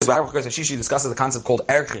Shishi discusses the concept called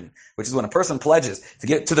erchin, which is when a person pledges to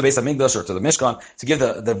give to the Beis Hamikdash or to the Mishkan to give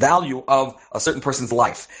the value of a certain person's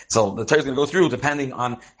life. So the Torah is going to go through depending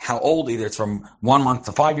on how old, either it's from 1 month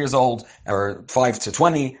to 5 years old, or 5 to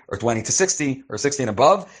 20, or 20 to 60, or 60 and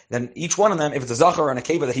above. Then each one of them, if it's a Zachar or a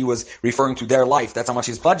Nekeva that he was referring to their life, that's how much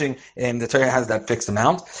he's pledging, and the Torah has that fixed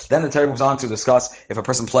amount. Then the Torah moves on to discuss if a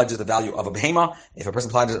person pledges the value of a behema, if a person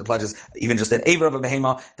pledges even just an aver of a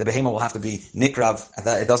behema, the behema will have to be nikrav.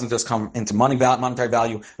 It doesn't just come into monetary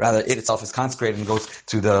value, rather it itself is consecrated and goes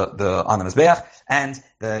to the on the mizbeach, and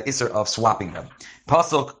the isser of swapping them.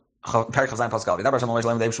 Pasuk Perik Chazayin Pascal. That Hashem Moshe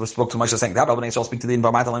Lamei spoke to Moshe saying that Rabbanei shall speak to the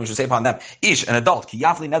environmental language to say upon them. Ish, an adult, ki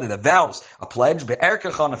yafli neder, that vows a pledge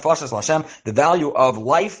be'erkecha nefashas l'Hashem, the value of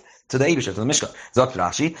life to the Eibusher, to the Mishkan. Zok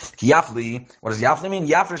Rashi, ki yafli. What does yafli mean?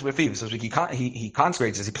 Yafresh befiv. So he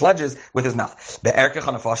consecrates, he pledges with his mouth.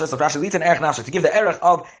 Be'erkecha nefashas. So Rashi leads an erech nafshe, to give the erech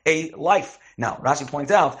of a life. Now, Rashi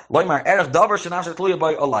points out, loymar erech davar shenafshe tluya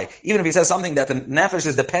by olai. Even if he says something that the nefesh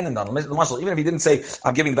is dependent on, even if he didn't say,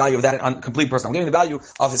 I'm giving the value of that complete person, I'm giving the value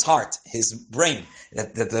of his heart, his brain,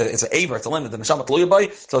 that it's an aver, it's a limit, the neshama tluya by,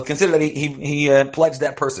 so it's considered that he pledged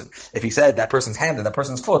that person. If he said that person's hand and that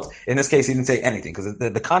person's foot, in this case he didn't say anything, because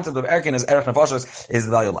the concept of erkin is erech nefashos, is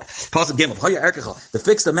the value of life. Pasuk Gimel, Haya erkecha, the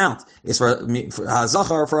fixed amount is for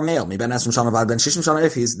zachar, for a male, mi ben esrim shana, ben shishim shana,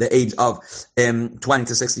 if he's the age of 20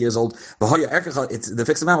 to 60 years old. It's the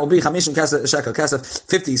fixed amount will be 50 shekel kesef,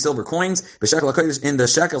 50 silver coins, in the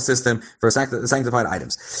shekel system for sanctified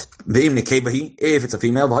items. If it's a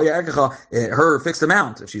female, her fixed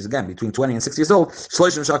amount, if she's again between 20 and 60 years old,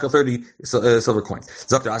 30 silver coins.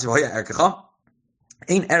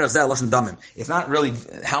 It's not really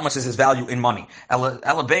how much is his value in money. Whether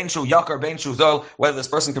this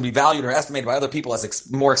person can be valued or estimated by other people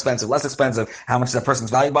as more expensive, less expensive, how much that person's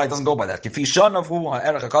valued by, it doesn't go by that.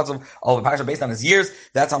 All the parasha based on his years,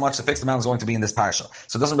 that's how much the fixed amount is going to be in this parasha.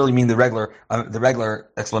 So it doesn't really mean the regular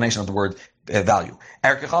explanation of the word value.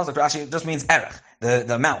 Rashi just means erech,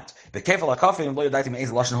 the amount. The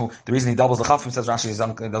reason he doubles the chafim, says Rashi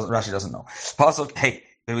doesn't know. Pasuk hey.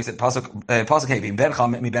 We said pasuk hey ben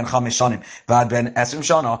chamish shanim vad ben esrim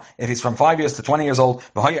shana. If he's from 5 years to 20 years old,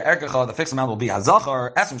 the fixed amount will be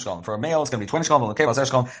hazachar esrim shkalim. For a male, it's going to be 20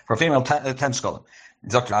 shkalim. For a female, 10 shkalim.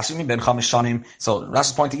 So Rashi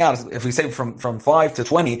is pointing out, if we say from 5 to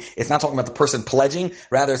 20, it's not talking about the person pledging,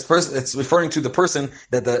 rather it's referring to the person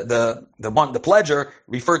that the pledger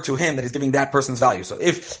referred to him, that he's giving that person's value. So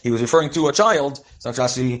if he was referring to a child, so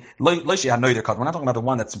Rashi, we're not talking about the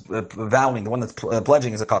one that's vowing, the one that's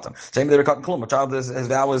pledging is a katan. Same with the katan klum, a child, his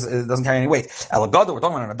vow doesn't carry any weight. Elagado, we're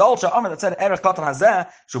talking about an adult, that said, erech katan hazeh,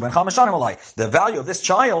 shu ben chamish shanim alai. The value of this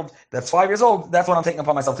child that's 5 years old, that's what I'm taking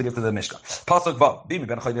upon myself to give to the Mishkan. Pasuk vav.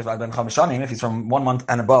 If he's from 1 month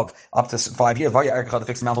and above up to 5 years, the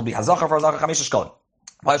fixed amount will be hazachar for hazachar chamish shkalim.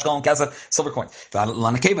 Silver coin.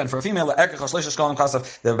 For a female,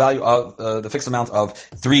 the value of the fixed amount of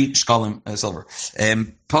 3 shkalim silver.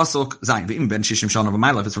 Pasuk Zayin. Ben shishim shana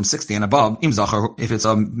v'mayla. If it's from 60 and above, im zachar. If it's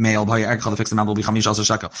a male, the fixed amount will be 15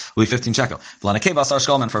 shekel. Will be 15 shekel.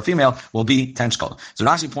 And for a female, will be 10 shekel. So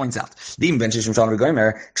Rashi points out, ben shishim shana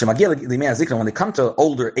v'gomer. When they come to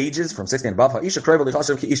older ages, from 60 and above,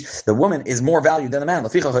 the woman is more valued than the man.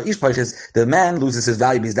 The man loses his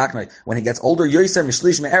value. When he gets older, he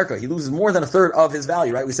loses more than a third of his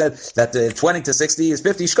value. Right? We said that 20 to 60 is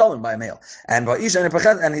 50 shkalim by a male, and he's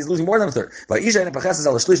losing more than a third.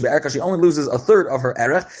 She only loses a third of her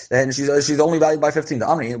erech, and she's only valued by 15. The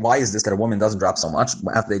Amri, why is this that a woman doesn't drop so much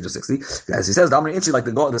after the age of 60? As he says, the Amri Inchi, like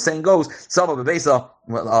the saying goes, Sava bebesa,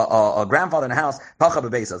 a grandfather in a house, Pacha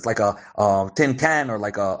bebesa. It's like a tin can or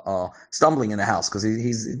like a stumbling in the house, because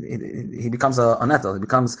he becomes a neta, he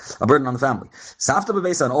becomes a burden on the family. Safta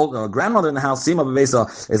bebesa, an old grandmother in the house, Sima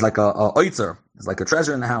bebesa is like a oitzer. It's like a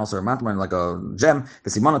treasure in the house, or a matman, like a gem,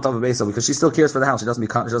 because she still cares for the house. She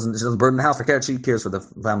doesn't burden the house for care. She cares for the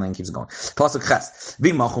family and keeps it going.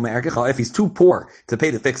 If he's too poor to pay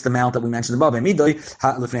the fixed amount that we mentioned above,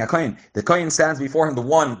 the kohen stands before him, the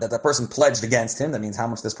one that person pledged against him. That means how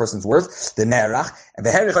much this person's worth. The nerach, and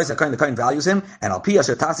the kohen values him, and based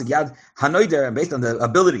on the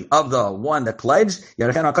ability of the one that pledged,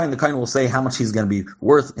 the kohen will say how much he's going to be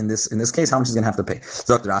worth in this case, how much he's going to have to pay.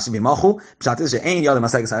 He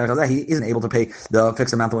isn't able to pay the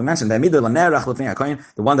fixed amount that we mentioned. The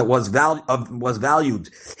one that was valued,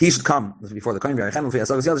 he should come before the kohen.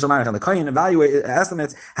 The kohen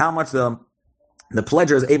estimates how much the the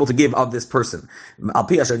pledger is able to give of this person.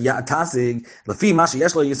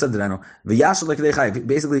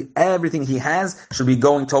 Basically, everything he has should be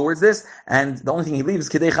going towards this, and the only thing he leaves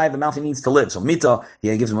is kidei chai, the amount he needs to live. So mita, he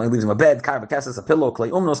leaves him a bed, karva kesses, a pillow,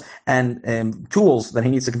 klei umnos, and tools that he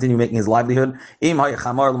needs to continue making his livelihood.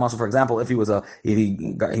 For example, if he was a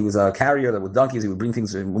carrier that with donkeys, he would bring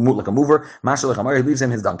things like a mover. He leaves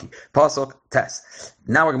him his donkey. Pasuk tes.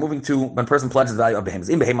 Now we're moving to when a person pledges the value of behemoths.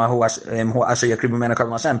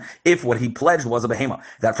 If what he pledged was a behemah,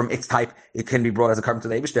 that from its type it can be brought as a carbon to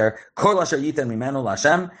the Eibishter,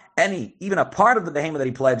 even a part of the behemah that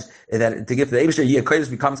he pledged that to give to the Eibishter,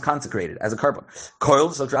 becomes consecrated as a carbon.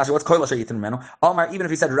 Koil, so Rashi, what's koil asher yitin mimenu? Omar, even if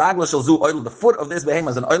he said ragla shel zu oil, the foot of this behemah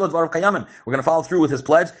is an oil dvar of kayamin. We're going to follow through with his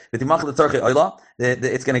pledge. It's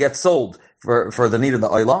going to get sold for the need of the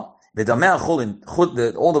oila. All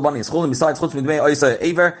the money is chulin besides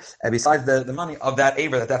the money of that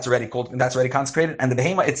aver that's already consecrated, and the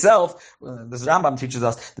behema itself. This Rambam teaches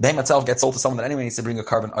us the behema itself gets sold to someone that anyway needs to bring a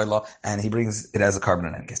carbon oila, and he brings it as a carbon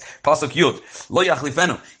in any case. Pasuk Yud lo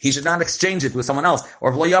yachlifenu, he should not exchange it with someone else,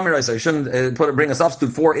 or lo yamir, so he shouldn't bring a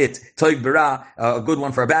substitute for it. Toiv bera, a good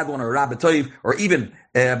one for a bad one, or a rabbi toiv, or even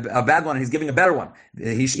a bad one, he's giving a better one.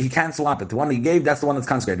 He can't swap it. The one he gave, that's the one that's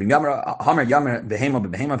consecrated. If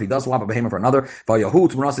he does swap a behema for another,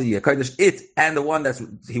 it and the one that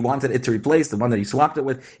he wanted it to replace, the one that he swapped it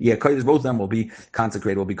with, both of them will be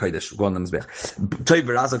consecrated, will be kodesh.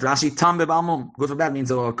 Good for bad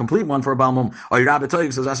means a complete one for a balmum. Or rabbi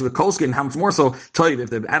toiv says Rashi with kolskin. How much more so toiv if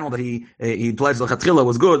the animal that he pledged the chatchila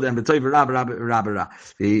was good, and the toiv rabbi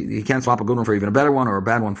he can't swap a good one for even a better one, or a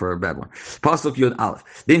bad one for a bad one. Pasuk Yud Aleph.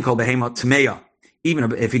 Didn't call behema tmeya.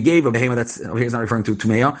 Even if he gave a behema that's here, he's not referring to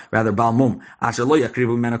tmeya, rather balmum. Asher lo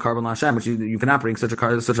yakrivu mena carbon l'Hashem, but you cannot bring such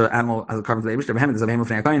an animal as a carbon to the Eibishter. Behema is a behema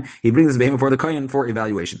for the kohen. He brings this behema for the kohen for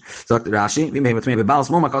evaluation. So Rashi,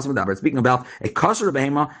 speaking about a kosher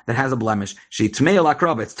behema that has a blemish. She tmeya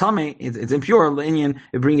lakrab, it's tame, it's impure. L'inyan,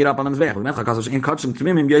 bring it up on the mizbeach. In kachim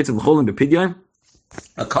tmimim yoytzim l'cholim bepidyon.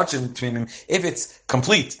 A kachin between if it's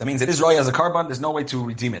complete, that means it is roy as a carbon, there's no way to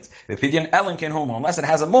redeem it. Unless it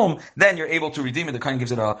has a mum, then you're able to redeem it. The kohen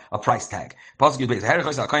gives it a price tag.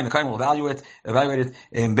 The kohen will evaluate it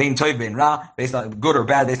in bein toiv bein ra, based on good or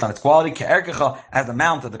bad, based on its quality. As the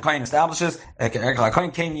amount that the kohen establishes, that's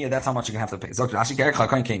how much you can have to pay. This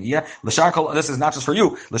is not just for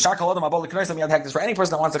you. This is for any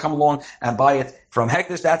person that wants to come along and buy it from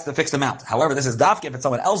hektish. That's the fixed amount. However, this is dafke. If it's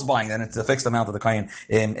someone else buying, then it's the fixed amount of the kohen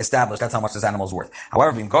established. That's how much this animal is worth.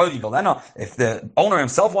 However, if the owner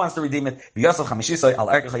himself wants to redeem it, he has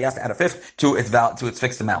to add a fifth to its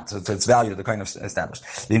fixed amount, to its value that the kohen established.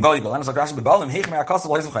 By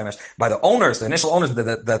the owners, the initial owners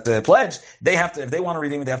that pledge, they have to, if they want to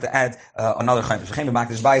redeem it, they have to add another chaimish.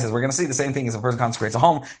 We're going to see the same thing as a person consecrates a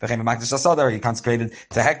home. He consecrated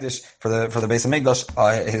to hektish for the base of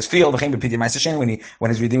Migdash, his field. When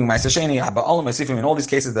he's redeeming Ma'aser Sheni, in all these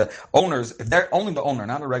cases, the owners, if they're only the owner,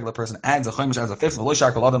 not a regular person, adds a chaimish as a fifth,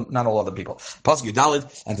 not all other people. Pasuk Yudalid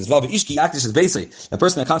and Tizvav Ishki Yakdish is basically the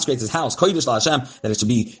person that consecrates his house, kodesh LaHashem, that it should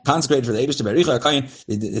be consecrated for the Eibishter Bericha Kayin.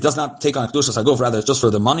 It does not take on kedusha saguf, rather it's just for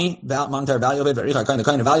the monetary value of it. Bericha Kayin, the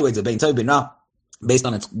Kayin evaluates it bein tov bein ra, based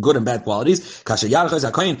on its good and bad qualities, based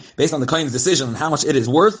on the kohen's decision on how much it is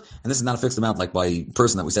worth, and this is not a fixed amount like by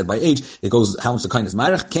person that we said by age, it goes how much the kohen is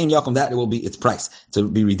marich, kain yakum, that it will be its price to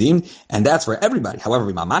be redeemed, and that's for everybody. However,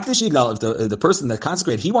 if the person that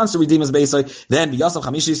consecrated, he wants to redeem his basoi, then b'yasaf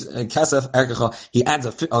chamishis kesef erkecha, he adds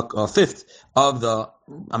a fifth of the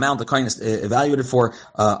amount the kohen is evaluated for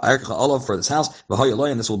erkecha olav for this house, and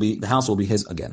the house will be his again.